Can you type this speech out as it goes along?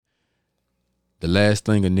the last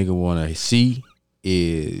thing a nigga wanna see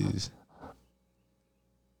is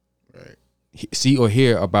see or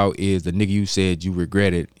hear about is the nigga you said you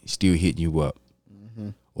regretted still hitting you up,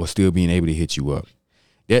 or still being able to hit you up.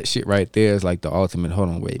 That shit right there is like the ultimate. Hold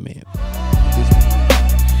on, wait, man.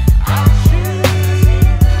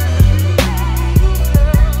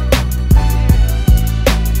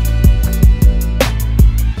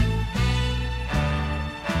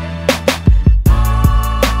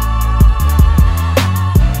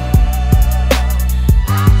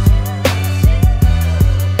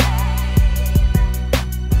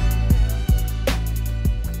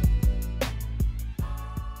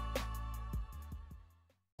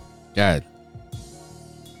 God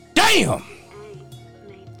damn!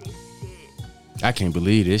 I can't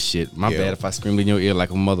believe this shit. My bad if I screamed in your ear like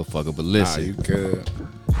a motherfucker, but listen. Nah, you good.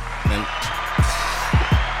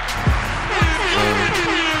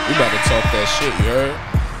 We about to talk that shit, you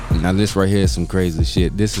heard? Now this right here is some crazy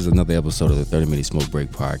shit. This is another episode of the 30-Minute Smoke Break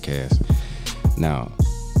podcast. Now,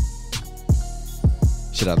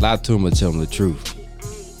 should I lie to him or tell him the truth?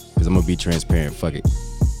 Because I'm going to be transparent. Fuck it.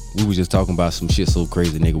 We was just talking about some shit so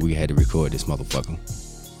crazy, nigga, we had to record this motherfucker.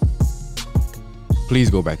 Please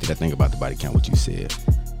go back to that thing about the body count, what you said.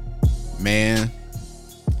 Man,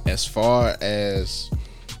 as far as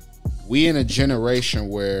we in a generation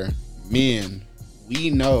where men, we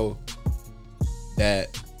know that,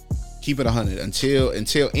 keep it 100,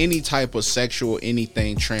 until any type of sexual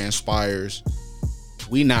anything transpires,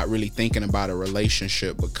 we not really thinking about a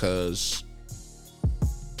relationship, because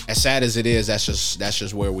as sad as it is, that's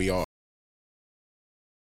just where we are.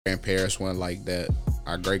 Grandparents weren't like that.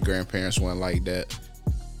 Our great grandparents weren't like that.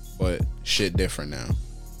 But shit different now.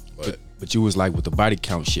 But you was like with the body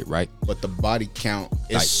count shit, right? But the body count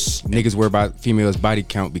is like, niggas worry about females' body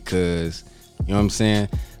count because, you know what I'm saying?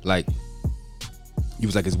 Like, you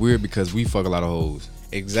was like, it's weird because we fuck a lot of hoes.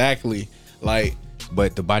 Exactly. Like,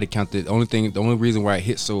 but the body count, the only reason why it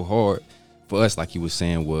hit so hard for us, like you was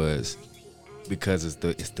saying, was because it's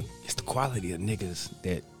the quality of niggas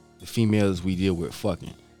that the females we deal with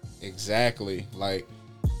fucking. Exactly. Like,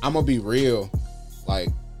 I'm gonna be real. Like,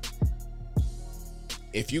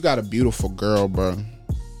 if you got a beautiful girl, bro,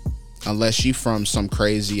 unless she from some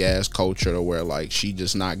crazy ass culture to where like she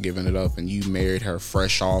just not giving it up and you married her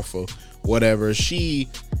fresh off of whatever, she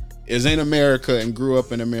is in America and grew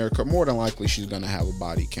up in America, more than likely she's gonna have a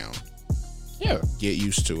body count. Yeah. Get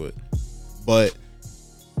used to it. But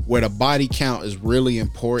where the body count is really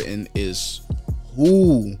important is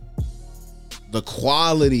who, the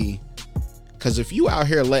quality. Cause if you out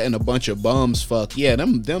here letting a bunch of bums fuck, yeah,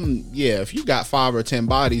 if you got 5 or 10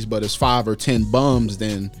 bodies, but it's 5 or 10 bums,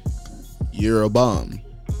 then you're a bum.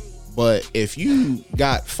 But if you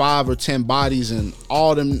got 5 or 10 bodies and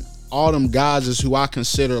all them guys is who I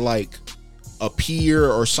consider like a peer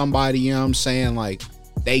or somebody, you know what I'm saying, like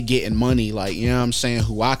they getting money, like, you know what I'm saying,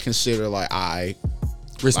 who I consider like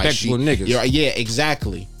respectable niggas. Yeah,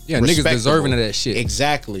 exactly. Yeah, niggas deserving of that shit.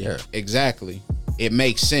 Exactly. Yeah. Exactly. It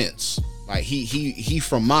makes sense. Like he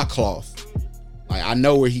from my cloth. Like I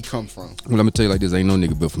know where he come from. Well, let me tell you like this: ain't no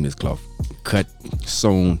nigga built from this cloth. Cut,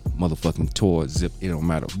 sewn, motherfucking tore, zip. It don't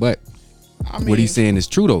matter. But I mean, what he's saying is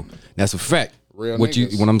true though. That's a fact. Real what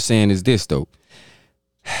niggas. What I'm saying is this though.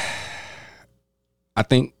 I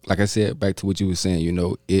think, like I said, back to what you were saying. You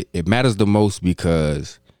know, it matters the most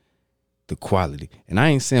because the quality. And I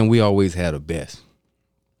ain't saying we always had the best,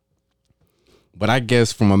 but I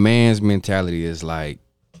guess from a man's mentality is like.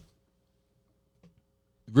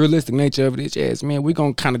 Realistic nature of it is, yes, man, we're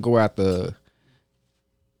gonna kind of go out the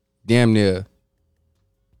damn near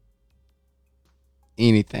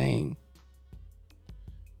anything.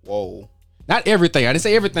 Whoa. Not everything. I didn't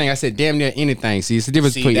say everything. I said damn near anything. See, it's the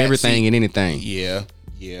difference between everything and anything. Yeah.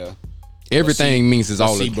 Everything means it's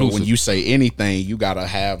all inclusive. But when you say anything, you gotta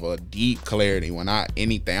have a deep clarity. When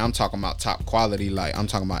anything, I'm talking about top quality. Like I'm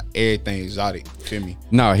talking about everything exotic. Feel me?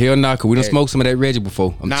 No, hell no, cause we done smoked some of that Reggie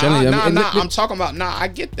before. I'm telling you. I'm talking about. I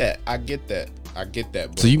get that.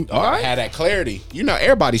 But so you all right? Have that clarity. You know,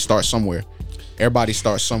 everybody starts somewhere.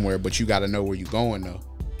 But you gotta know where you're going though.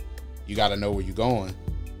 You gotta know where you're going.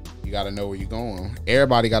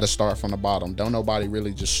 Everybody got to start from the bottom. Don't nobody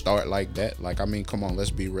really just start like that. Like, I mean, come on,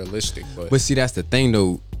 let's be realistic. But see, that's the thing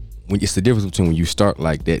though. When it's the difference between when you start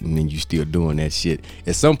like that and then you still doing that shit.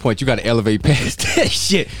 At some point, you got to elevate past that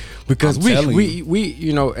shit because we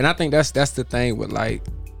you know. And I think that's the thing with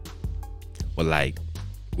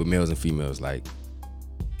with males and females. Like,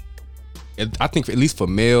 I think at least for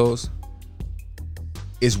males,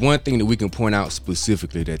 it's one thing that we can point out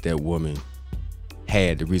specifically that woman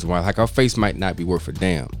had the reason why, like, our face might not be worth a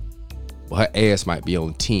damn, but her ass might be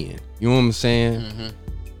on 10. You know what I'm saying? Mm-hmm.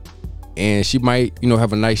 And she might,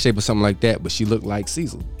 have a nice shape or something like that, but she look like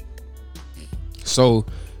Cecil. So,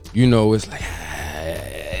 it's like,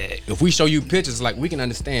 if we show you pictures, like, we can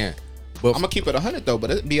understand. But I'm gonna keep it 100 though,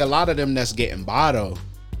 but it be a lot of them that's getting by though.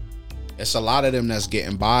 It's a lot of them that's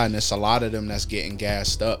getting by, and it's a lot of them that's getting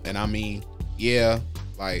gassed up. And I mean, yeah,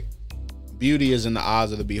 like, beauty is in the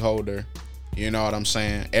eyes of the beholder. You know what I'm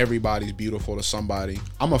saying? Everybody's beautiful to somebody.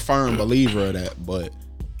 I'm a firm believer of that, but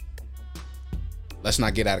let's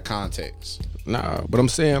not get out of context. Nah, but I'm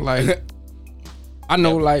saying, like, I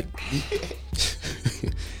know, like,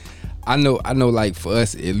 I know, like, for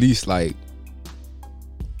us, at least, like,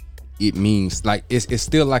 it means, like, it's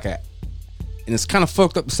still like and it's kind of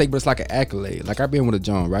fucked up to say, but it's like an accolade. Like, I been with a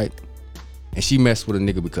John, right? And she messed with a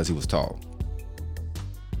nigga because he was tall.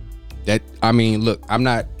 That, I mean, look,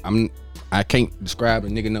 I can't describe a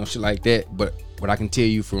nigga no shit like that, but what I can tell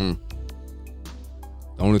you from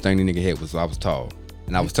the only thing the nigga had was I was tall.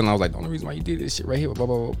 And I was telling her, I was like, the only reason why you did this shit right here, blah,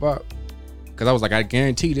 blah, blah, blah. Because I was like, I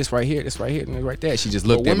guarantee this right here, and this right there. She just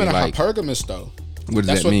looked at me like. Women are hypergamous, though. What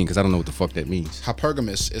does that mean? Because I don't know what the fuck that means.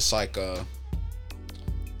 Hypergamous, it's like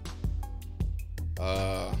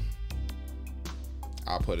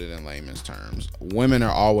I'll put it in layman's terms. Women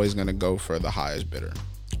are always gonna go for the highest bidder.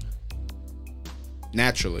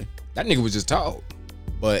 Naturally. That nigga was just tall.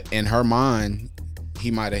 But in her mind,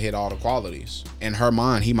 he might have hit all the qualities. In her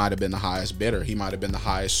mind, he might have been the highest bidder. He might have been the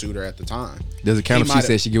highest suitor at the time. Does it count if she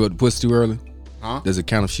said she gave up the pussy too early? Huh? Does it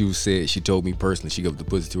count if she told me personally she gave up the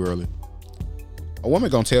pussy too early? A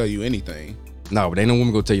woman gonna tell you anything. No, but ain't no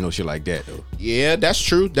woman gonna tell you no shit like that though. Yeah, that's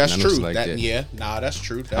true. That's true. Like that. Yeah, that's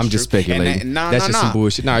true. I'm just speculating. That's just some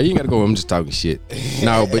bullshit. Nah, you ain't gotta go. I'm just talking shit.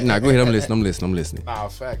 No, but go ahead. I'm listening. Nah,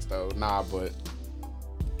 facts though. Nah, but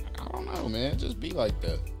I don't know, man. It just be like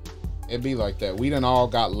that. It be like that. We done all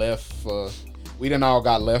got left for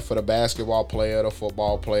the basketball player, the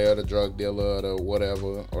football player, the drug dealer, the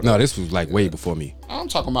whatever. No, this was like way before me. I'm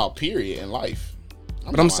talking about period in life.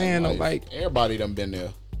 But I'm saying though, like, everybody done been there.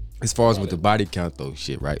 As far as with the body count though,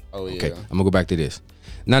 shit, right? Oh yeah. Okay, I'm gonna go back to this.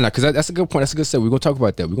 No, because that's a good point. That's a good set. We're gonna talk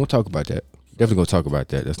about that. Definitely gonna talk about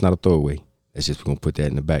that. That's not a throwaway. That's just, we're gonna put that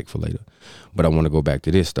in the back for later. But I want to go back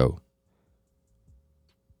to this though.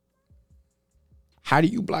 How do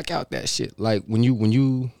you block out that shit? Like when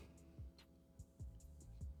you,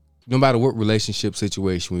 no matter what relationship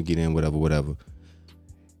situation we get in, whatever,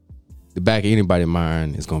 the back of anybody's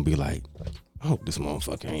mind is gonna be like, I hope this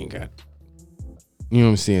motherfucker ain't got, you know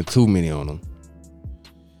what I'm saying, too many on them.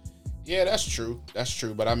 Yeah, that's true.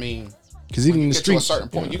 But I mean, because even in the streets, to a certain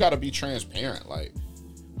point, you got to be transparent. Like,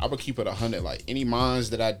 I would keep it 100. Like, any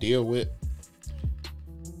minds that I deal with,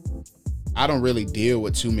 I don't really deal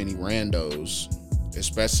with too many randos,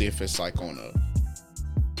 especially if it's like on a.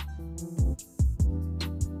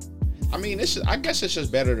 I mean, I guess it's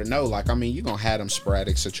just better to know. Like, I mean, you're gonna have them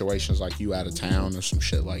sporadic situations, like you out of town or some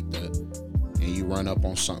shit like that, and you run up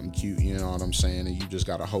on something cute, you know what I'm saying? And you just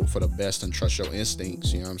gotta hope for the best and trust your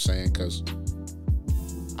instincts, you know what I'm saying? Because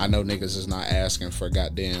I know niggas is not asking for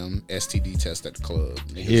goddamn STD test at the club.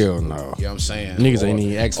 Niggas, hell no. You know what I'm saying? Niggas ain't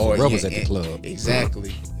even asking for rubbers at the club.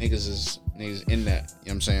 Exactly. Niggas in that,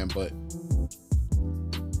 you know what I'm saying? But,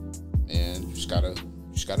 and you just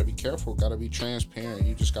gotta be careful, gotta be transparent.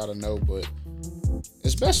 You just gotta know, but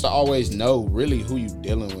it's best to always know really who you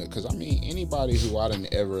dealing with. Cause I mean, anybody who I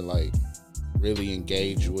didn't ever like really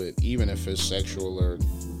engage with, even if it's sexual or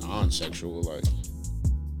non-sexual, like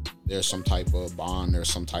there's some type of bond, there's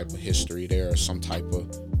some type of history there, or some type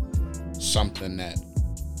of something that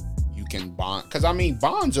you can bond. Cause I mean,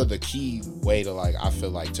 bonds are the key way to, like, I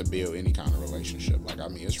feel like, to build any kind of relationship. Like, I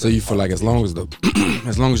mean, it's so really you feel like as long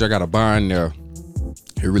as I got a bond there,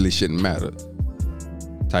 it really shouldn't matter.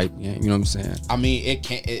 Type, yeah, you know what I'm saying? I mean,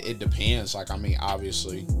 it depends. Like, I mean,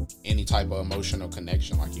 obviously, any type of emotional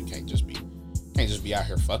connection, like, you can't just be out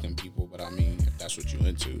here fucking people. But I mean, if that's what you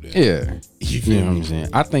into, then yeah, you know what I'm saying.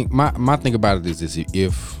 I think my thing about it is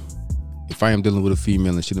if I am dealing with a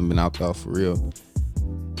female and she done been out there for real,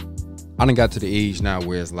 I done got to the age now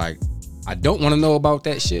where it's like I don't want to know about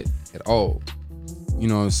that shit at all. You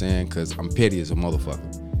know what I'm saying? Because I'm petty as a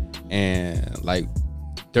motherfucker, and like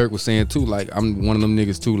Dirk was saying too, like I'm one of them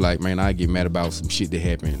niggas too. Like, man, I get mad about some shit that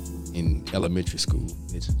happened in elementary school.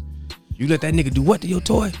 You let that nigga do what to your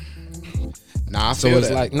toy? Nah, I so feel it's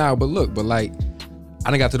that. like, nah, but look, but like, I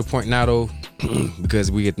done got to the point now though, because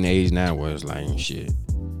we get in the age now where it's like, shit,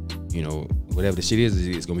 you know, whatever the shit is,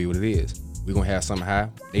 it's gonna be what it is. We gonna have something high,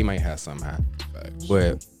 they might have something high. Facts.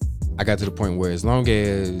 But I got to the point where as long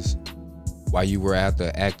as while you were out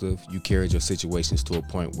there active, you carried your situations to a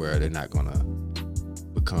point where they're not gonna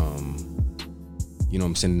become you know what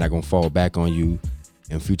I'm saying, they're not gonna fall back on you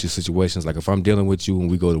in future situations. Like if I'm dealing with you and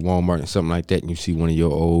we go to Walmart and something like that and you see one of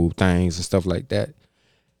your old things and stuff like that,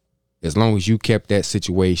 as long as you kept that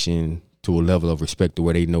situation to a level of respect to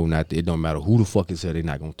where they know not, it don't matter who the fuck is there, they're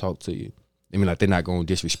not gonna talk to you. I mean, like, they're not gonna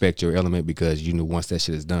disrespect your element because you know once that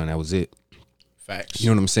shit is done, that was it. Facts. You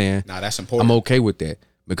know what I'm saying? Nah, that's important. I'm okay with that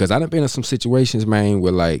because I done been in some situations, man,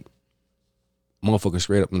 where like motherfuckers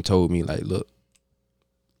straight up and told me like, look,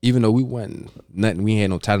 even though we wasn't nothing, we ain't had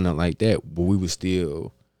no title nothing like that, but we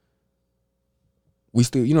still,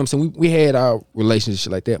 you know what I'm saying? We had our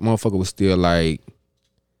relationship like that. Motherfucker was still like,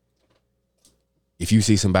 if you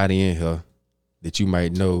see somebody in here that you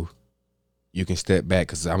might know, you can step back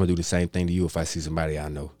because I'm gonna do the same thing to you if I see somebody I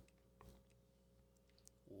know.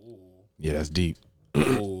 Ooh. Yeah, that's deep.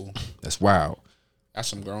 Ooh. That's wild. That's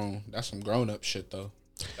some grown up shit though.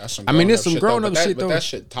 That's some. I mean, there's some grown up shit but though. That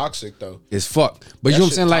shit toxic though. It's fuck. But you know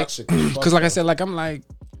what I'm saying, like, because like I said, like I'm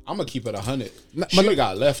gonna keep it 100. Shoulda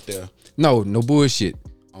got left there. No bullshit.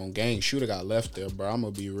 On gang, shoulda got left there, bro. I'm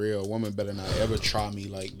gonna be real. Woman better not ever try me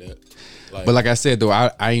like that. Like, but like I said though,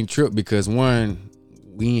 I ain't tripped because one,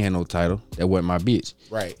 we ain't had no title. That wasn't my bitch.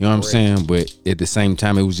 Right. You know what I'm saying? But at the same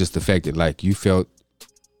time, it was just the fact that like you felt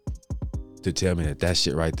to tell me that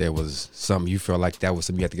shit right there was something you felt like that was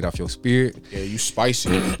something you had to get off your spirit. Yeah, you spicy.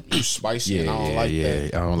 You spicy. Yeah, and I don't like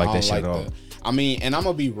that. I don't like that shit at all. I mean, and I'm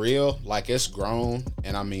gonna be real, like it's grown,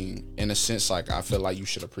 and I mean, in a sense, like I feel like you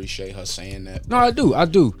should appreciate her saying that. No, I do. But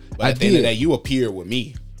at the end of the day, you appear with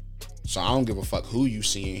me, so I don't give a fuck who you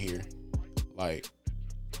see in here. Like,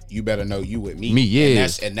 you better know you with me. Me, yeah.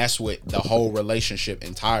 And that's what the whole relationship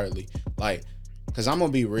entirely. Like, cause I'm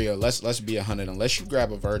gonna be real. Let's be 100. Unless you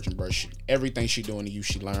grab a virgin, bro, everything she doing to you,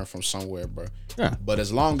 she learned from somewhere, bro. Yeah. But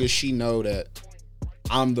as long as she know that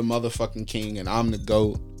I'm the motherfucking king and I'm the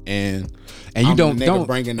GOAT. And you I'm don't the nigga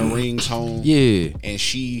bringing the rings home. Yeah. And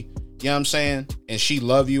she, you know what I'm saying? And she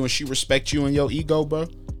love you and she respect you and your ego, bro.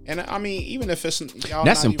 And I mean, even if it's y'all,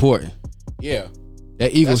 that's important. Yeah.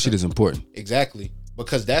 That ego shit is important. Exactly.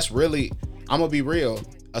 Because that's really, I'm gonna be real.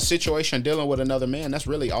 A situation dealing with another man, that's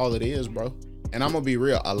really all it is, bro. And I'm gonna be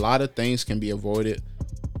real. A lot of things can be avoided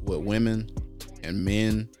with women and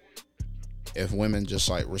men if women just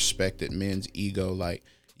like respected men's ego. Like,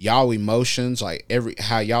 y'all emotions, like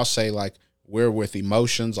how y'all say like we're with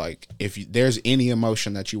emotions, like if there's any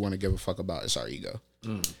emotion that you want to give a fuck about, it's our ego,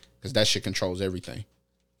 because that shit controls everything.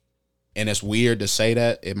 And it's weird to say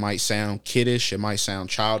that. It might sound kiddish, it might sound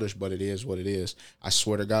childish, but it is what it is. I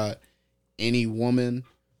swear to God, any woman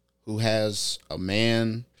who has a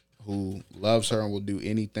man who loves her and will do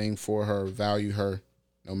anything for her, value her,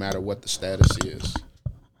 no matter what the status is,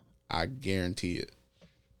 I guarantee it.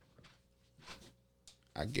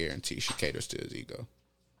 I guarantee she caters to his ego.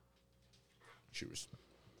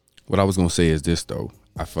 What I was gonna say is this though.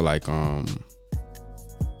 I feel like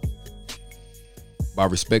by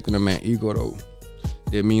respecting a man's ego though,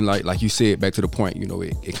 it mean like you said, back to the point, you know,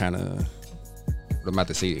 it kind of, what I'm about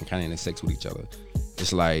to say, it kind of intersects with each other.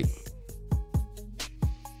 It's like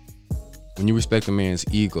when you respect a man's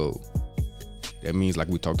ego, that means, like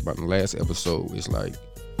we talked about in the last episode, it's like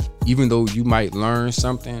even though you might learn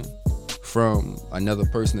something from another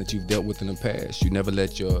person that you've dealt with in the past, you never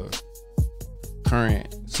let your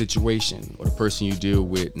current situation or the person you deal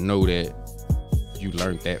with know that you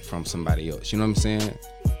learned that from somebody else. You know what I'm saying?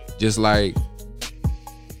 Just like,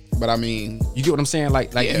 but I mean, you get what I'm saying?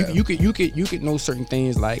 Like yeah. you could know certain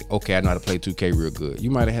things. Like, okay, I know how to play 2K real good.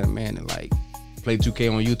 You might have had a man that like played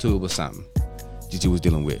 2K on YouTube or something that you was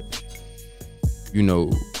dealing with. You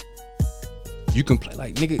know, you can play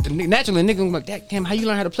like nigga. Naturally, nigga was like, damn, how you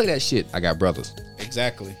learn how to play that shit? I got brothers.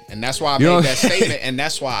 Exactly, and that's why I made that statement. And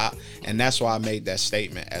that's why I made that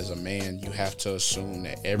statement. As a man, you have to assume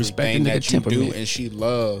that everything that you do and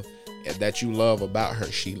that you love about her,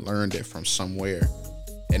 she learned it from somewhere.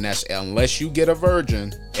 And that's, unless you get a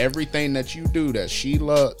virgin, everything that you do that she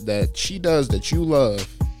does that you love,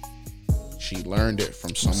 she learned it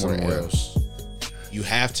from somewhere else. You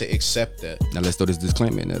have to accept that. Now let's throw this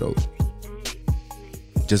disclaimer in there though.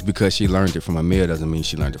 Just because she learned it from a male doesn't mean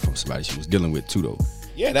she learned it from somebody she was dealing with too though.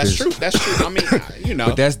 Yeah, that's true. That's true. I mean, you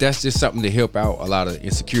know. But that's just something to help out a lot of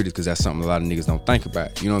insecurities, because that's something a lot of niggas don't think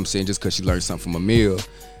about. You know what I'm saying? Just because she learned something from a male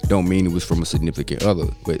don't mean it was from a significant other.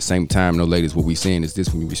 But at the same time, no, ladies, what we saying is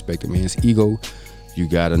this: when you respect a man's ego, you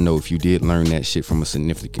gotta know if you did learn that shit from a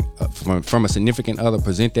significant from a significant other,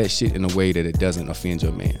 present that shit in a way that it doesn't offend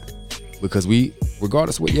your man. Because we,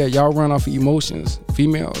 regardless of what, y'all run off of emotions,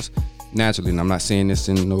 females, naturally, and I'm not saying this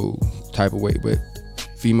in no type of way, but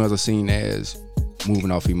females are seen as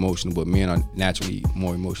moving off emotion, but men are naturally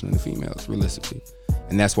more emotional than females, realistically.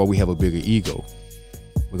 And that's why we have a bigger ego.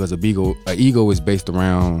 because a ego is based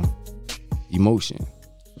around emotion.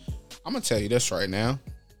 I'm gonna tell you this right now.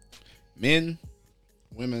 Men,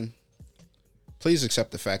 women, please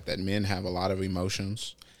accept the fact that men have a lot of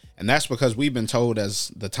emotions. And that's because we've been told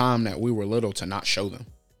as the time that we were little to not show them.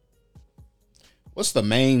 What's the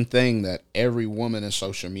main thing that every woman in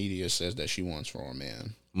social media says that she wants from a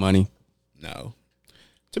man? Money. No.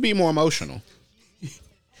 To be more emotional.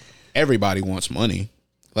 Everybody wants money.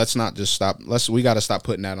 Let's not just stop. We got to stop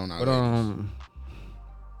putting that on our ladies.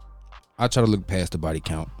 I try to look past the body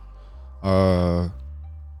count. Now,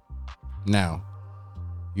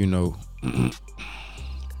 you know,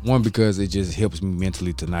 one, because it just helps me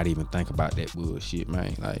mentally to not even think about that bullshit,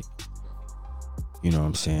 man. Like, you know what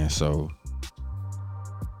I'm saying? So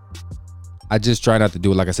I just try not to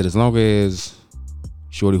do it. Like I said, as long as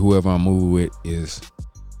shorty, whoever I'm moving with, is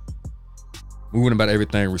moving about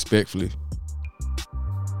everything respectfully.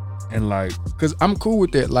 And like, cause I'm cool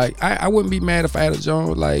with that. Like, I wouldn't be mad if I had a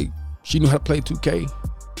joint, like, she knew how to play 2K.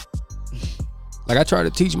 Like, I tried to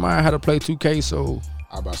teach mine how to play 2K, so.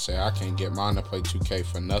 I about to say, I can't get mine to play 2K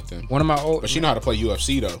for nothing. One of my old. But she know how to play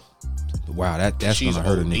UFC though. Wow, that's gonna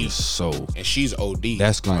hurt a nigga's soul. And she's OD.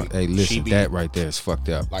 That's gonna, like, hey, listen, that right there is fucked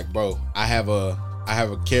up. Like, bro, I have a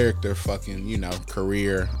character fucking, you know,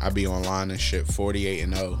 career. I be online and shit,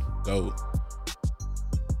 48-0, GOAT.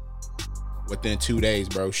 Within 2 days,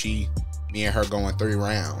 bro, me and her going 3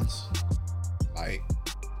 rounds. Like,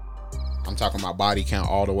 I'm talking about body count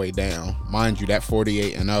all the way down. Mind you, that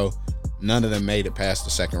 48-0, none of them made it past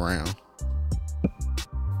the second round.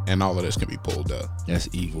 And all of this can be pulled up. That's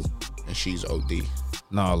evil. And she's OD.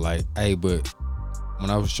 No, like, hey, but when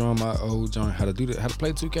I was showing my old joint how to do that, how to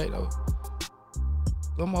play 2K though,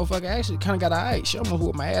 little motherfucker actually kind of got alright. She almost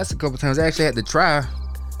whooped my ass a couple times. I actually had to try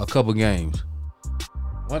a couple games.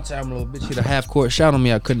 One time, a little bitch hit a half court shot on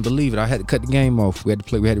me. I couldn't believe it. I had to cut the game off. We had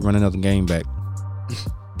to run another game back.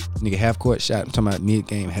 Nigga, half court shot. I'm talking about mid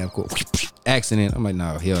game, half court accident. I'm like,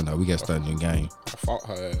 no, hell no. We got to start a new game. I fought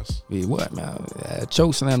her ass. Yeah, what, man? I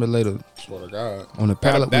choke slammed her later. Swear to God. On the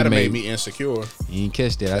pallet. That made me insecure. You didn't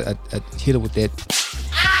catch that. I hit her with that.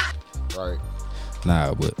 Right.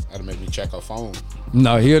 Nah, but that'll make me check her phone.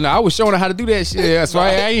 No, I was showing her how to do that shit. That's why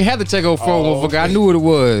I ain't had to check her phone, motherfucker. Okay. I knew what it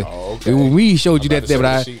was. Oh, okay. When we showed you that there,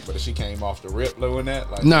 but she came off the rip doing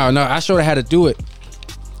that. Like, no, I showed her how to do it,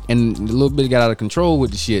 and a little bit got out of control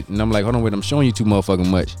with the shit. And I'm like, hold on, wait, I'm showing you too motherfucking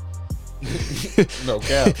much. No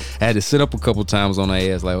cap. I had to sit up a couple times on her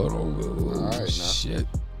ass, like, hold on, all right, shit.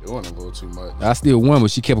 Doing a little too much. I still won, but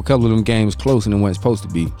she kept a couple of them games close and it wasn't supposed to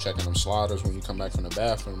be. Checking them sliders when you come back from the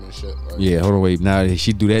bathroom and shit. Like, yeah, hold on, wait. Now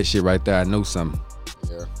she do that shit right there. I know something.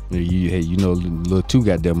 Yeah. You know, little too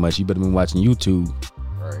goddamn much. You better be watching YouTube.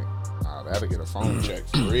 Right. Nah, that'll get a phone check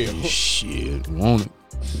for real. Shit, want it?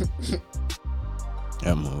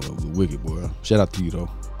 That motherfucker wicked, boy. Shout out to you though.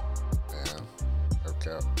 Man,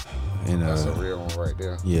 okay. And that's a real one right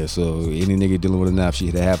there. Yeah. So any nigga dealing with a knife, she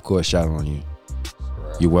hit a half court shot on you.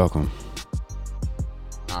 You're welcome.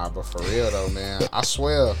 Nah, but for real though, man, I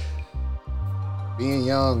swear, being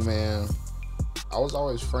young, man, I was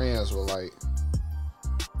always friends with like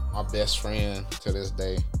my best friend to this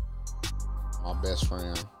day. My best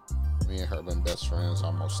friend, me and her been best friends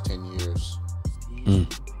almost 10 years.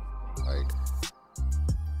 Like,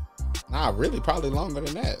 nah, really, probably longer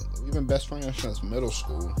than that. We've been best friends since middle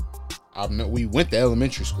school. We went to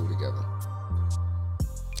elementary school together.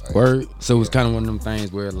 Like, word. So it was kind of one of them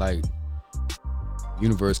things where like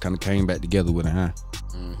universe kind of came back together with her, huh?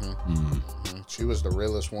 She was the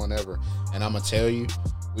realest one ever. And I'm gonna tell you,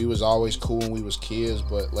 we was always cool when we was kids,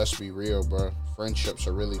 but let's be real, bro. Friendships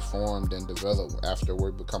are really formed and developed after we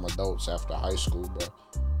become adults, after high school, bro.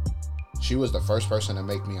 She was the first person to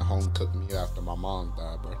make me a home cooked meal after my mom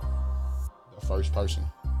died, bro. The first person.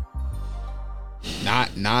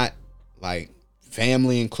 Not like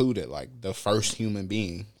family included, like the first human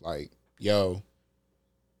being. Like, yo,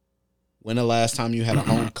 when the last time you had a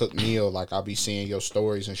home cooked meal? Like, I'll be seeing your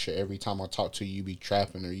stories and shit. Every time I talk to you, you be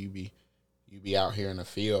trapping or you be out here in the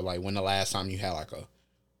field. Like, when the last time you had like a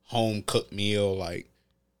home cooked meal? Like,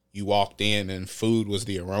 you walked in and food was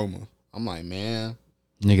the aroma. I'm like, man,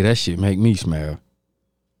 nigga, that shit make me smell.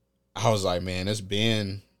 I was like, man, it's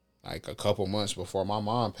been like a couple months before my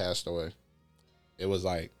mom passed away. It was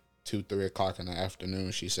like 2-3 o'clock in the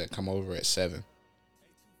afternoon. She said, come over at 7.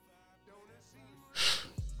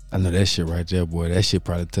 I know that shit right there, boy. That shit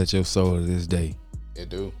probably touch your soul to this day. It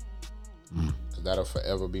do. Cause that'll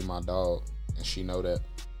forever be my dog. And she know that.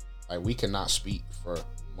 Like, we cannot speak for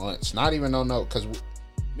months. Not even no, cause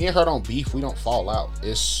me and her don't beef. We don't fall out.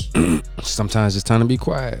 It's sometimes it's time to be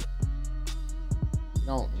quiet.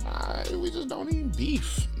 We just don't even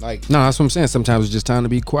beef. Like, no, that's what I'm saying. Sometimes it's just time to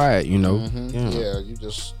be quiet, you know. Yeah, you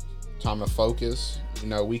just time to focus. You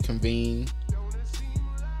know, we convene,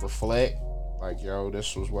 reflect. Like, yo,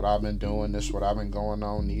 this was what I've been doing. This is what I've been going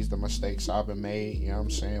on. These the mistakes I've been made. You know what I'm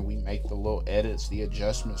saying? We make the little edits, the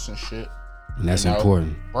adjustments and shit. And that's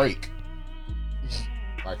important. Break.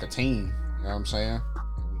 Like a team. You know what I'm saying?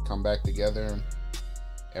 And we come back together, and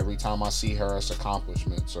every time I see her, it's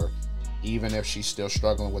accomplishments. Or even if she's still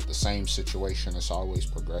struggling with the same situation, it's always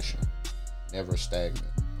progression. Never stagnant.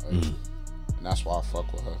 Like, and that's why I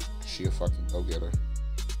fuck with her. She a fucking go-getter.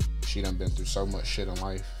 She done been through so much shit in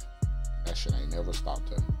life. That shit ain't never stopped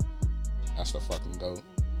her. That's the fucking GOAT.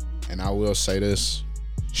 And I will say this,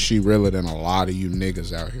 she realer than a lot of you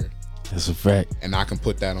niggas out here. That's a fact. And I can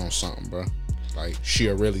put that on something, bro. Like,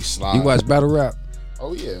 she'll really slide. You watch battle rap?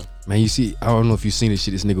 Oh, yeah. Man, you see, I don't know if you seen this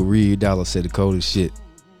shit. This nigga Reed Dollar said the coldest shit.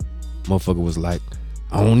 Motherfucker was like,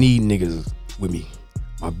 I don't need niggas with me.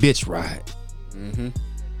 My bitch ride.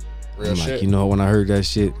 Real I'm shit. like, you know, when I heard that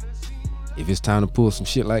shit, if it's time to pull some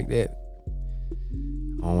shit like that,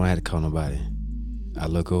 I don't have to call nobody. I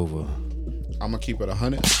look over, I'm going to keep it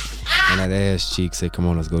 100. and that ass cheek say, come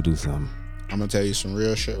on, let's go do something. I'm going to tell you some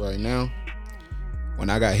real shit right now. When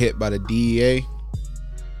I got hit by the DEA,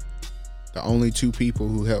 the only two people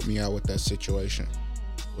who helped me out with that situation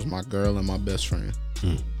was my girl and my best friend.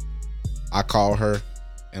 I called her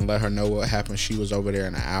and let her know what happened. She was over there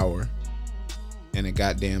in an hour. And a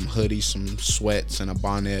goddamn hoodie, some sweats, and a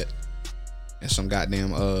bonnet, and some goddamn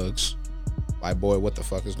Uggs. Like, boy, what the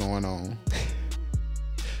fuck is going on?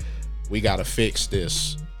 We gotta fix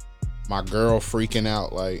this. My girl freaking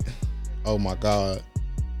out like, oh my God.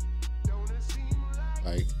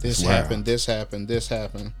 Like, this happened, this happened, this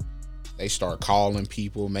happened. They start calling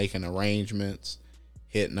people, making arrangements,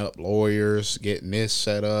 hitting up lawyers, getting this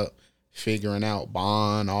set up, figuring out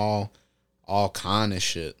bond, all kind of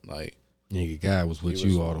shit. Like, Nigga, God was with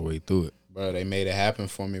you all the way through it. bro, they made it happen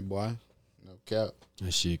for me, boy. No cap.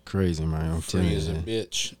 That shit crazy, man. I'm telling Free you. as a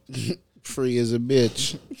bitch. Free as a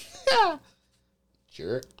bitch.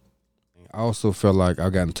 Jerk. I also felt like I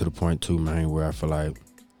gotten to the point too, man, where I feel like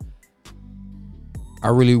I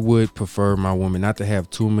really would prefer my woman not to have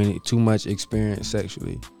too much experience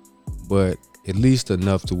sexually, but at least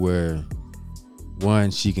enough to where, one,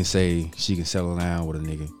 she can say she can settle down with a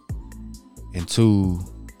nigga, and two,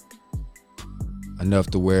 enough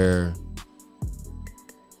to where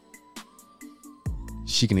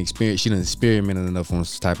she done experimented enough on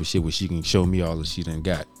this type of shit where she can show me all that she done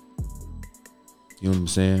got. You know what I'm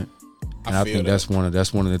saying? And I think that's one of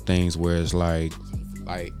the things where it's like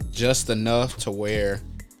just enough to where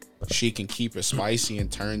she can keep it spicy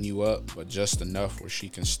and turn you up, but just enough where she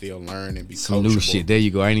can still learn and be some coachable. new shit. There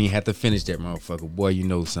you go. I ain't even have to finish that motherfucker. Boy, you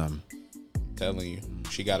know something. I'm telling you,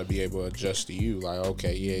 she got to be able to adjust to you. Like,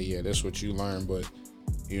 okay, yeah, this what you learn, but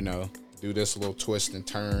you know, do this little twist and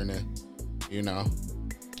turn, and you know,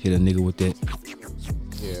 hit a nigga with that.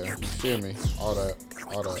 Yeah, you feel me? All that.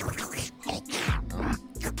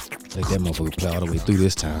 Let that motherfucker play all the way through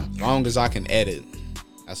this time. As long as I can edit,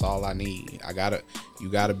 that's all I need. I gotta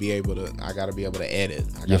be able to edit.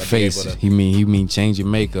 Your face. He mean change your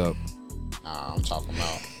makeup. Nah, I'm talking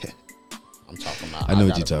about. I know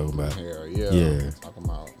what you're talking about. Yeah. I'm talking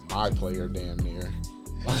about my player damn near.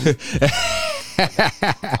 I'm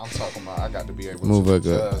talking about I got to be able move to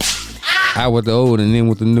adjust. Out with the old and then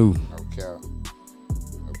with the new. No cap.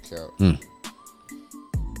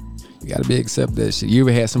 You gotta be accept that shit. You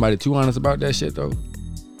ever had somebody too honest about that shit though?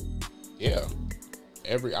 Yeah.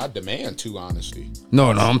 I demand too honesty. No,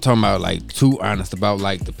 I'm talking about like too honest about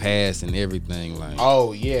like the past and everything. Like,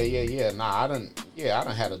 oh yeah. Nah, I done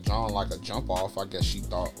had a John like a jump off. I guess she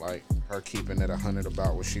thought like her keeping it 100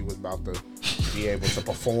 about what she was about to be able to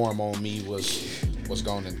perform on me was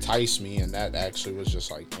going to entice me, and that actually was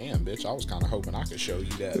just like, damn, bitch, I was kind of hoping I could show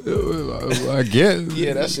you that. I guess.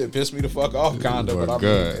 Yeah, that shit pissed me the fuck off, kinda.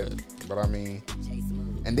 But I mean,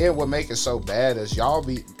 and then what make it so bad is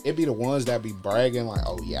it be the ones that be bragging like,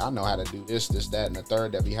 oh yeah, I know how to do this, that, and the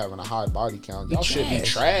third that be having a high body count. Y'all shit be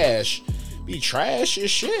trash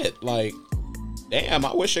as shit. Like, damn,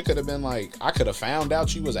 I wish it could have been like, I could have found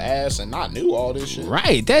out you was ass and not knew all this shit.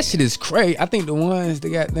 Right, that shit is crazy. I think the ones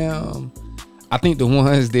that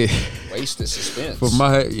wasted suspense.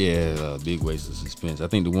 Big waste of suspense. I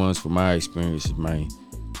think the ones from my experience, man,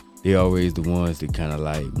 they always the ones that kind of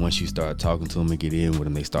like once you start talking to them and get in with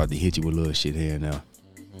them, they start to hit you with little shit here and there.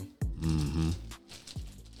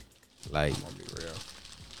 Like, I'm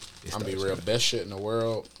gonna be real. Best shit in the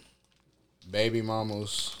world. Baby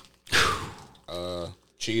mamas,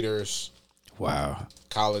 cheaters. Wow.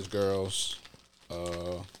 College girls.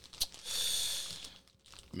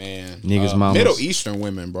 Man, Niggas, mamas. Middle Eastern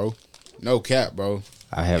women, bro. No cap, bro.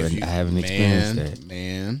 I haven't experienced that.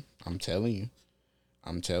 Man, I'm telling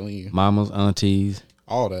you. Mamas, aunties,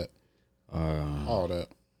 All that.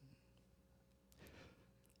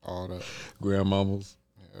 grandmamas,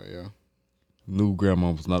 Yeah. new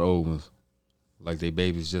grandmamas, not old ones. Like they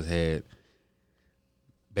babies just had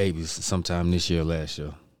babies sometime this year or last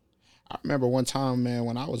year. I remember one time, man,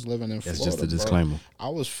 when I was living in Florida. That's just a disclaimer. Bro, I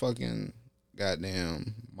was fucking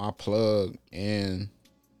goddamn my plug and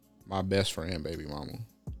my best friend, baby mama.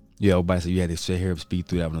 Yeah, I was about to say you had to sit here and speed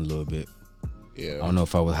through that one a little bit. Yeah. I don't know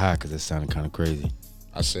if I was high because it sounded kind of crazy.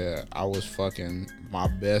 I said I was fucking my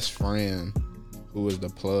best friend, who was the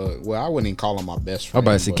plug. Well, I wouldn't even call him my best friend.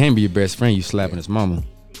 I was about to say, can't be your best friend. You slapping his mama.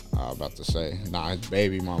 I was about to say, nah, his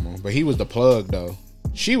baby mama. But he was the plug, though.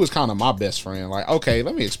 She was kind of my best friend. Like, okay,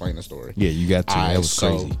 let me explain the story. Yeah, you got to. That was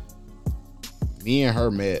crazy. Me and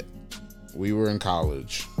her met. We were in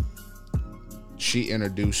college. She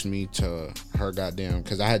introduced me to her goddamn,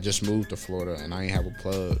 because I had just moved to Florida and I ain't have a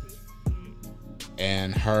plug.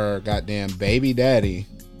 And her goddamn baby daddy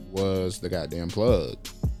was the goddamn plug.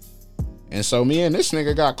 And so me and this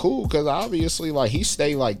nigga got cool because obviously, like, he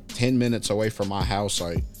stayed like 10 minutes away from my house.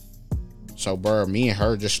 Like, so, bro, me and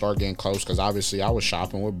her just started getting close because obviously I was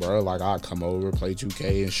shopping with bro. Like, I'd come over, play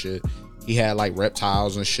 2K and shit. He had like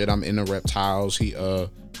reptiles and shit. I'm into reptiles. He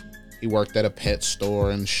worked at a pet store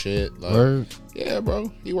and shit. Like, Word? Yeah,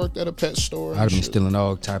 bro. He worked at a pet store. I'd have been stealing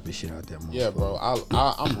all type of shit out there. Yeah, bro.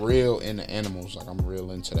 I'm real into animals. Like, I'm real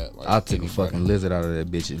into that. Like, I'll take a fucking lizard out of that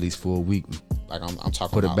bitch at least for a week. Like, I'm talking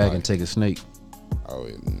Put it about, back like, and take a snake. Oh,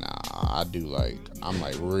 nah. I do, like, I'm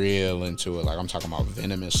like real into it. Like, I'm talking about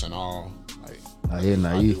venomous and all. Like, I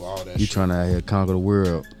do all that. You trying to out here conquer the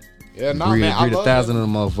world. Yeah, nah, man. Breed 1,000 of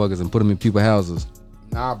them motherfuckers and put them in people's houses.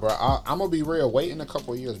 Nah, bro. I'm gonna be real. Wait in a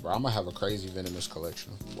couple of years, bro. I'm gonna have a crazy venomous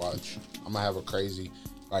collection. Watch. I'm gonna have a crazy,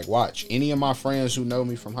 like, watch. Any of my friends who know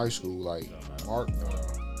me from high school, like Mark.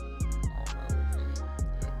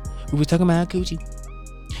 We was talking about coochie.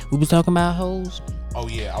 We was talking about hoes. Oh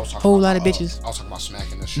yeah, I was talking whole about, lot of bitches. I was talking about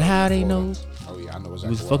smacking this shit. And how they knows? Oh yeah, I know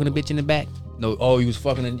exactly. You was fucking a bitch in the back. No, you was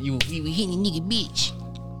fucking and you was hitting a nigga bitch.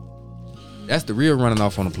 That's the real running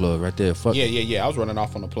off on the plug right there. Fuck. Yeah. I was running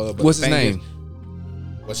off on the plug. But what's his name?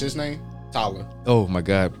 What's his name? Tyler. Oh my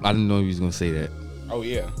God, I didn't know he was gonna say that. Oh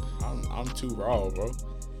yeah, I'm too raw, bro.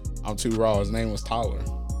 I'm too raw. His name was Tyler.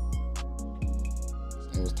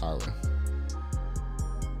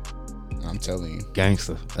 I'm telling you,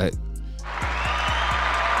 gangster. I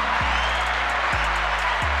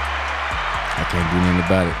can't do nothing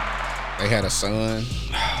about it. They had a son.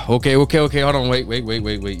 Okay. Hold on. Wait.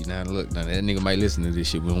 Now look, that nigga might listen to this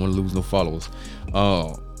shit. We don't want to lose no followers.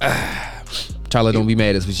 Tyler, don't be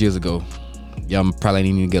mad. This was years ago. Y'all probably ain't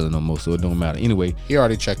even together no more, so it don't matter. Anyway, he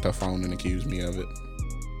already checked her phone and accused me of it.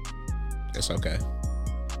 It's okay.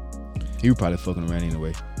 He was probably fucking around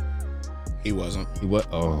anyway. He wasn't. He what?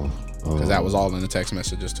 Oh. Because that was all in the text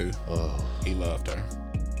messages too. Oh. He loved her.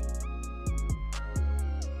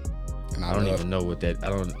 And I don't even know what that.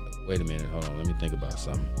 Wait a minute. Hold on. Let me think about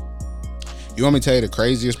something. You want me to tell you the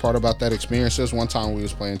craziest part about that experience? This one time we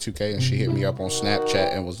was playing 2K and she hit me up on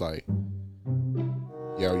Snapchat and was like,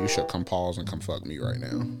 yo, you should come pause and come fuck me right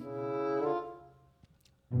now.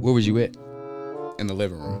 Where was you at? In the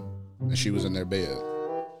living room. And she was in their bed.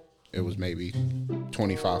 It was maybe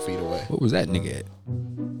 25 feet away. What was that nigga at?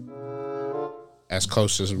 As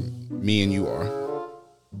close as me and you are.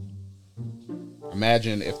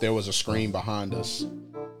 Imagine if there was a screen behind us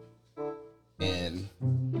and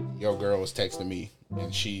your girl was texting me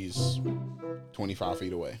and she's 25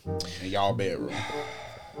 feet away in y'all bedroom.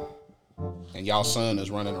 And y'all son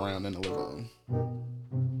is running around in the living room.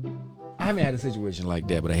 I haven't had a situation like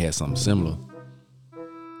that, but I had something similar.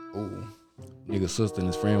 Ooh. Nigga's sister and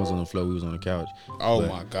his friend was on the floor. We was on the couch. Oh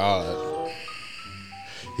my God.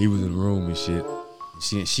 He was in the room and shit.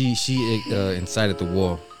 She incited the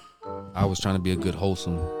war. I was trying to be a good,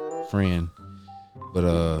 wholesome friend. But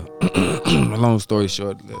long story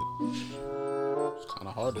short, it's kind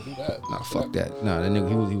of hard to do that. Nah, fuck that. Nah, that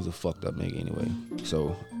nigga, he was a fucked up nigga anyway.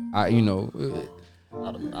 So I'd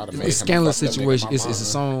it's a scandalous situation. It's a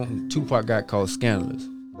song Tupac got called "Scandalous,"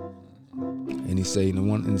 and he say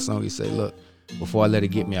in the song he say, "Look, before I let it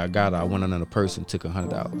get me, I went on another person, took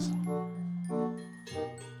 $100."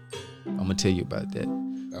 I'm gonna tell you about that.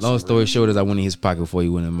 That's long story short is I went in his pocket before he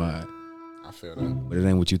went in mine. I feel that. But it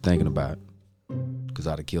ain't what you thinking about. Cause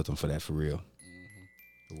I'd have killed him for that for real.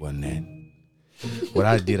 It wasn't that.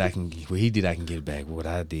 What he did I can get back. What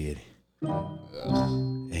I did,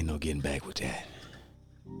 ain't no getting back with that.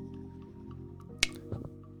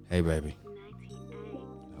 Hey, baby.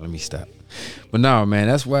 Let me stop. But no, man,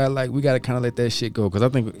 that's why like we gotta kind of let that shit go, because I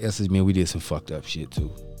think that's just mean we did some fucked up shit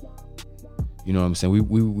too. You know what I'm saying?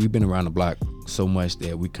 We've been around the block so much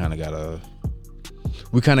that we kind of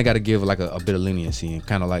gotta give like a bit of leniency and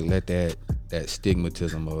kind of like let that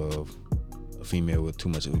stigmatism of a female with too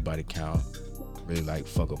much of a body count really like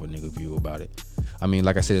fuck up a nigga view about it. I mean,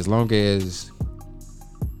 like I said, as long as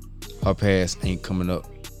her past ain't coming up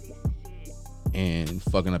and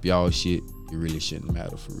fucking up y'all shit, it really shouldn't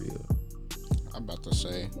matter for real. I'm about to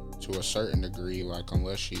say, to a certain degree, like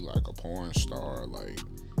unless she like a porn star, like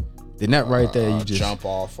then that right there, you just jump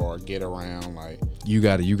off or get around, like you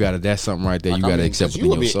gotta. That's something right there. Like, you gotta accept it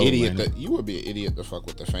in your soul. You would be an idiot to fuck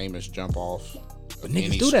with the famous jump off. But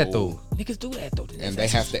niggas do that though. Niggas do that though. And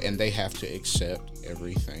they have to accept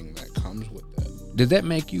everything that comes with that. Did that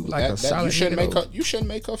make you like a solid nigga? You shouldn't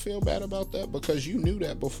make her feel bad about that, because you knew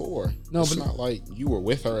that before. No, it's not like you were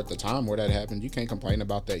with her at the time where that happened. You can't complain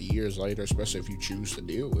about that years later, especially if you choose to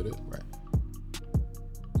deal with it. Right.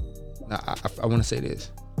 Now I want to say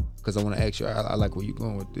this, because I want to ask you. I like where you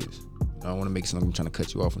going with this. I don't want to make it sound like I'm trying to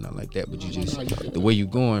cut you off or nothing like that, but the way you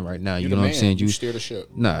going right now, you know what I'm saying? You steer the ship.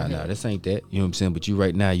 Nah, this ain't that. You know what I'm saying? But you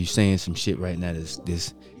right now, you saying some shit right now.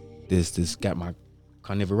 This got my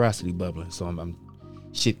carnivorosity bubbling. So I'm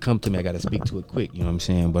shit come to me. I gotta speak to it quick. You know what I'm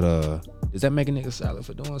saying? But does that make a nigga solid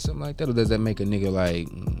for doing something like that, or does that make a nigga like?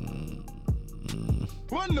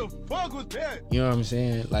 What the fuck was that? You know what I'm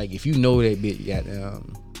saying? Like if you know that bitch,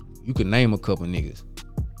 you can name a couple niggas,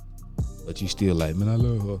 but you still like, man, I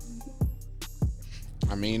love her.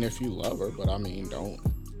 I mean, if you love her, but I mean, don't.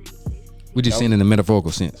 We just saying in the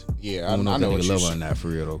metaphorical sense. Yeah, I don't know if that nigga love her or not for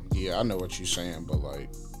real though. Yeah, I know what you're saying, but like,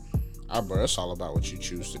 bro, it's all about what you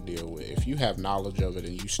choose to deal with. If you have knowledge of it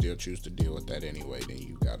and you still choose to deal with that anyway, then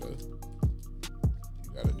you gotta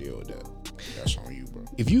deal with that. That's on you, bro.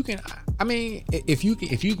 If you can, I mean, if you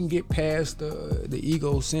can get past the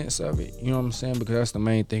ego sense of it, you know what I'm saying? Because that's the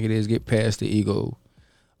main thing. It is get past the ego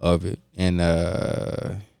of it and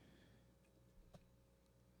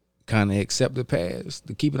kind of accept the past,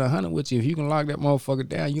 to keep it 100 with you. If you can lock that motherfucker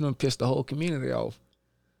down, you done piss the whole community off.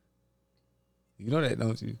 You know that,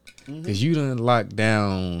 don't you? Because you done locked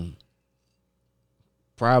down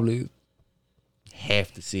probably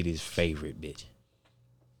half the city's favorite bitch.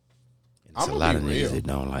 And it's a lot of niggas that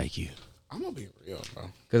don't like you. I'm gonna be real, bro.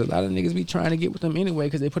 Because a lot of niggas be trying to get with them anyway,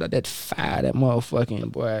 because they put out that fire, that motherfucking,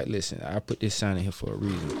 boy, listen, I put this sign in here for a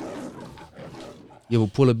reason. You ever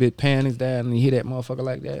pull a bit panties down and you hear that motherfucker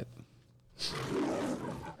like that?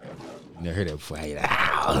 You never heard that before.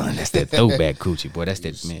 That's that throwback coochie, boy. That's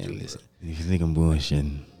that, man, listen. If you think I'm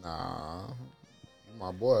bullshitting. Nah,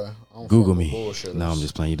 my boy. I don't Google me. No, I'm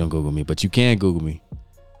just playing. You don't Google me, but you can Google me.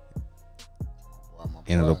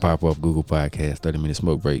 And it'll pop up Google Podcast, 30-minute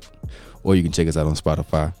smoke break. Or you can check us out on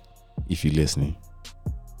Spotify if you're listening.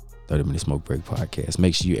 30-minute smoke break podcast.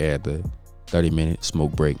 Make sure you add the 30-minute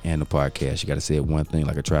smoke break and the podcast. You got to say one thing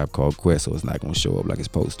like a Tribe Called Quest, so it's not going to show up like it's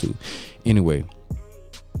supposed to. Anyway.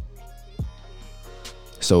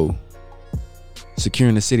 So,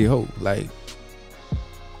 securing the city hope. Like,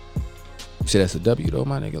 you say that's a W though,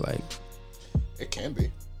 my nigga? Like, it can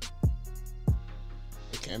be.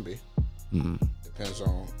 It can be. Mm-hmm.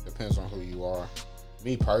 Depends on who you are.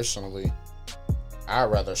 Me personally,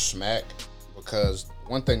 I'd rather smack, because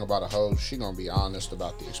one thing about a hoe, she gonna be honest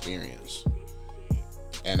about the experience.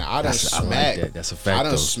 And I done smacked. Like that's a fact. I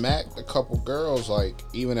done smacked a couple girls, like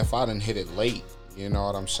even if I done hit it late. You know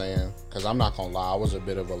what I'm saying? Because I'm not gonna lie, I was a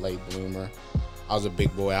bit of a late bloomer. I was a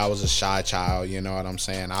big boy. I was a shy child. You know what I'm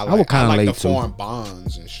saying? I like the foreign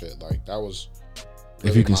bonds and shit. Like that was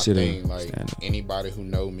really if you consider thing. Like anybody who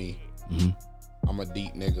know me, I'm a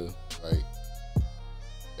deep nigga. Like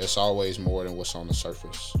it's always more than what's on the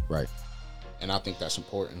surface. Right. And I think that's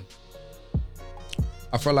important.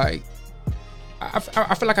 I feel like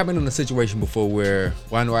I've been in a situation before where,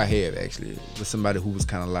 well, I know I have actually, with somebody who was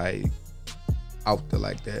kind of like out there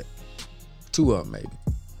like that. Two of them maybe,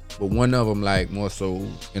 but one of them like more so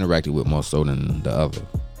interacted with more so than the other.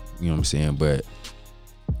 You know what I'm saying? But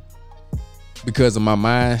because of my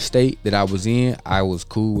mind state that I was in, I was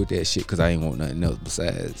cool with that shit because I ain't want nothing else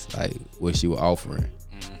besides like what she was offering.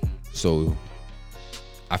 So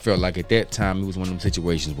I felt like at that time it was one of them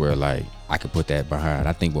situations where like I could put that behind.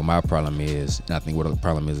 I think what my problem is, and I think what the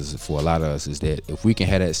problem is for a lot of us, is that if we can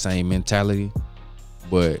have that same mentality,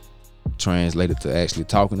 but translated to actually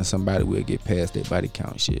talking to somebody, we'll get past that body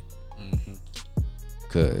count shit.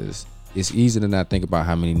 Cause it's easy to not think about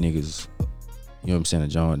how many niggas, you know what I'm saying, a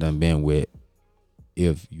John done been with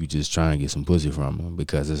if you just trying to get some pussy from them,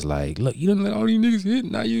 because it's like, look, you done let all these niggas hit,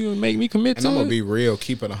 now you gonna make me commit and to I'm gonna it. be real,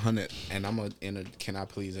 keep it 100, and can I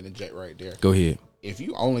please interject right there? Go ahead. If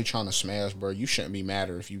you only trying to smash, bro, you shouldn't be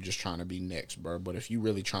matter if you just trying to be next, bro. But if you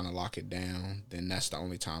really trying to lock it down, then that's the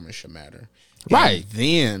only time it should matter. Right. And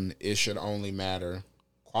then it should only matter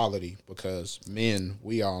quality, because men,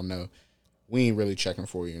 we all know, we ain't really checking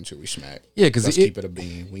for you until we smack. Yeah, because let's keep it a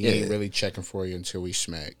bean. We ain't really checking for you until we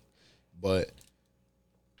smack. But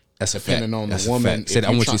that's depending on that's the woman, I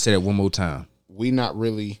want you to say that one more time. We not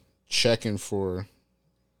really checking for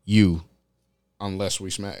you unless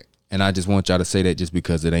we smack. And I just want y'all to say that, just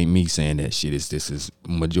because it ain't me saying that shit. This is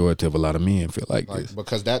majority of a lot of men feel like this.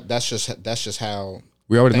 Because that's just how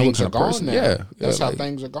we already know what things kind of person. now. Yeah, that's how like,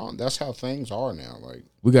 things are gone. That's how things are now. Like,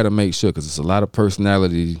 we got to make sure, because it's a lot of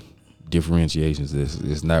personality differentiations.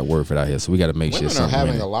 It's not worth it out here. So we got to make sure. Women are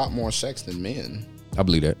having a lot more sex than men. I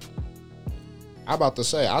believe that. I'm about to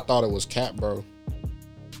say, I thought it was cap, bro.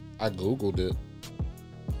 I googled it.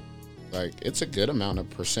 Like, it's a good amount of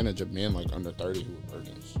percentage of men like under 30 who are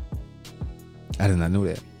virgins. I did not know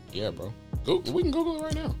that. Yeah, bro. We can Google it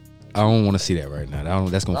right now. I don't want to see that right now.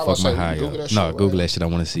 That's gonna fuck my high up. No, Google that shit. I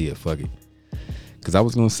want to see it. Fuck it. Because I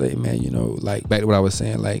was gonna say, man, you know, like back to what I was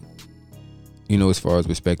saying, like, you know, as far as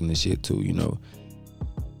respecting the shit too, you know,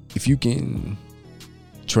 if you can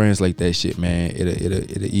translate that shit, man,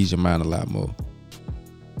 it'll ease your mind a lot more.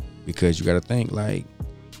 Because you got to think, like,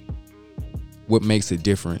 what makes a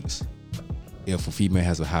difference if a female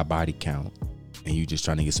has a high body count and you just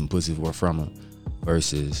trying to get some pussy from her,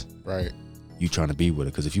 versus right you trying to be with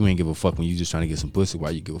her? Because if you ain't give a fuck when you just trying to get some pussy,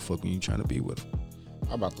 why you give a fuck when you trying to be with her?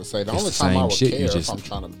 I'm about to say, the only time I would care if I'm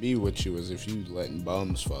trying to be with you is if you letting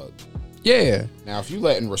bums fuck. Yeah. Now, if you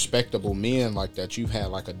letting respectable men like that you've had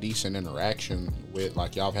like a decent interaction with,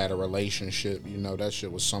 like y'all have had a relationship, you know, that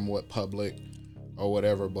shit was somewhat public or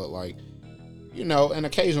whatever, but like, you know, and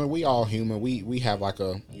occasionally we all human. We have like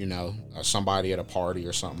a, you know, somebody at a party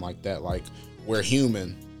or something like that. Like, we're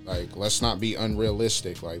human. Like, let's not be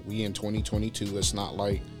unrealistic. Like, we in 2022. It's not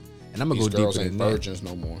like, and I'm gonna these go girls deeper ain't than virgins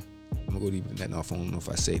no more. I'm gonna go deeper than that. Now, I don't know if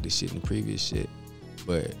I said this shit in the previous shit,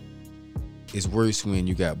 but it's worse when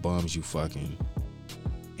you got bums you fucking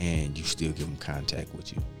and you still give them contact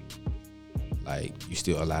with you. Like, you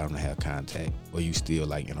still allow them to have contact, or you still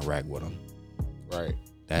like interact with them. Right.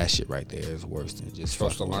 That shit right there is worse than just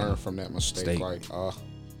supposed to learn from that mistake. Like,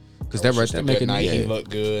 because that right there making night, he looked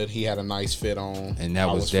good. He had a nice fit on, and that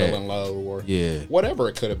was feeling low, or yeah, whatever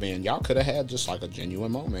it could have been. Y'all could have had just like a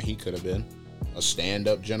genuine moment. He could have been a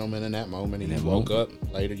stand-up gentleman in that moment. And he woke up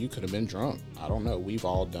later. You could have been drunk. I don't know. We've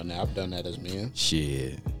all done that. I've done that as men.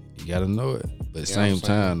 Shit, you gotta know it. But at the same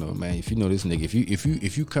time, though, man, if you know this nigga,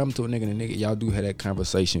 if you come to a nigga and a nigga, y'all do have that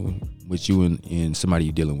conversation with you and somebody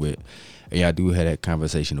you're dealing with, and y'all do have that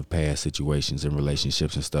conversation of past situations and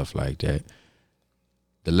relationships and stuff like that.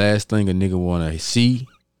 The last thing a nigga wanna see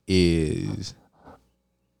is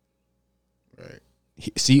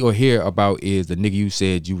see or hear about is the nigga you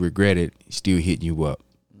said you regretted still hitting you up,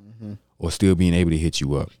 or still being able to hit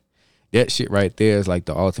you up. That shit right there is like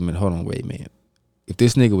the ultimate. Hold on, wait, man. If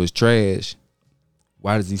this nigga was trash,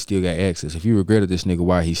 why does he still got access? If you regretted this nigga,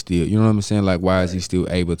 why he still, you know what I'm saying? Like, why is he still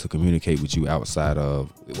able to communicate with you outside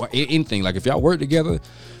of anything? Like, if y'all work together,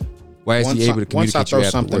 why is he able to communicate? Once I throw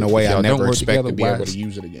something away, I never expect to be able to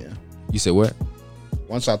use it again. You said what?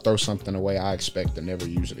 Once I throw something away, I expect to never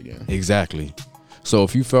use it again. Exactly. So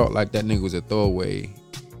if you felt like that nigga was a throwaway,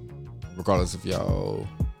 regardless of y'all,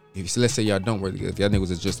 let's say y'all don't work together, if y'all nigga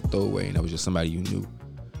was just a throwaway and that was just somebody you knew,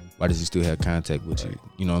 why does he still have contact with you?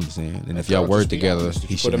 You know what I'm saying? And if y'all work together,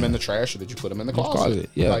 did you put him in the trash or did you put him in the closet?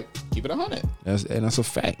 Yeah. Like, keep it 100. That's a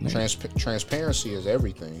fact, man. Transparency is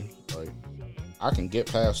everything. Like, I can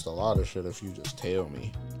get past a lot of shit if you just tell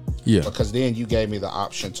me. Yeah. Because then you gave me the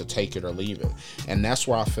option to take it or leave it. And that's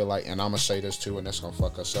why I feel like, and I'm going to say this too, and that's going to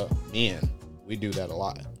fuck us up. Men, we do that a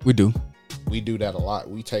lot. We do. We do that a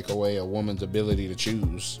lot. We take away a woman's ability to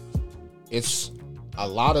choose. It's a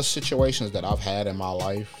lot of situations that I've had in my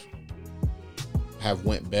life have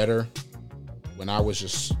went better when I was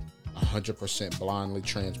just 100% blindly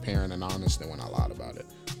transparent and honest than when I lied about it.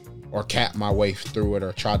 Or capped my way through it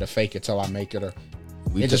or tried to fake it till I make it, or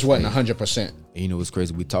it just wasn't 100%. And you know what's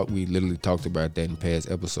crazy? We literally talked about that in past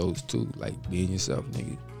episodes too. Like, being yourself,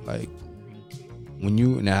 nigga. Like, when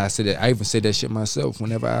you, now I said that, I even said that shit myself.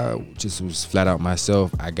 Whenever I just was flat out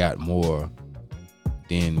myself, I got more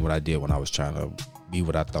than what I did when I was trying to be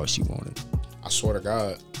what I thought she wanted. I swear to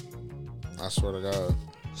God.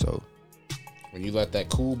 So when you let that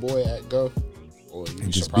cool boy act go, or you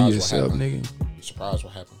just be yourself, nigga. You surprised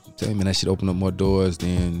what happened. Tell me that shit open up more doors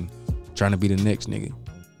than trying to be the next nigga.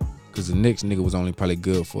 Cause the next nigga was only probably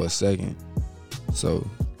good for a second. So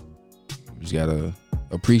you just gotta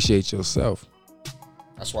appreciate yourself.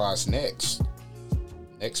 That's why it's next.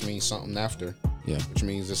 Next means something after. Yeah. Which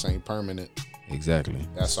means this ain't permanent. Exactly.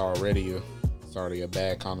 That's already a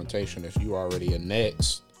bad connotation. If you already a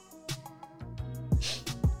next.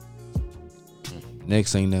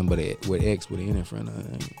 Next ain't nothing but with X with an N in front of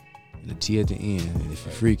it. And a T at the end. And if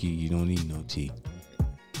you're freaky, you don't need no T.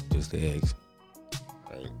 Just the X.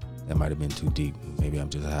 Right. That might have been too deep. Maybe I'm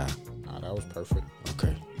just high. Nah, that was perfect.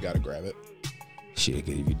 Okay. You gotta grab it. Shit, if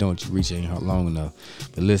you don't, you reach ain't long enough.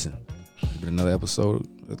 But listen, it's been another episode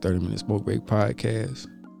of the 30-Minute Smoke Break Podcast.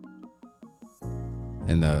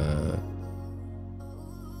 And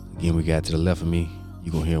again, we got to the left of me.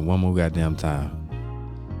 You gonna hear him one more goddamn time.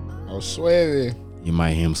 Oh, sweaty. You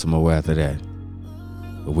might hear him some more after that.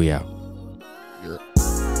 But we out. You're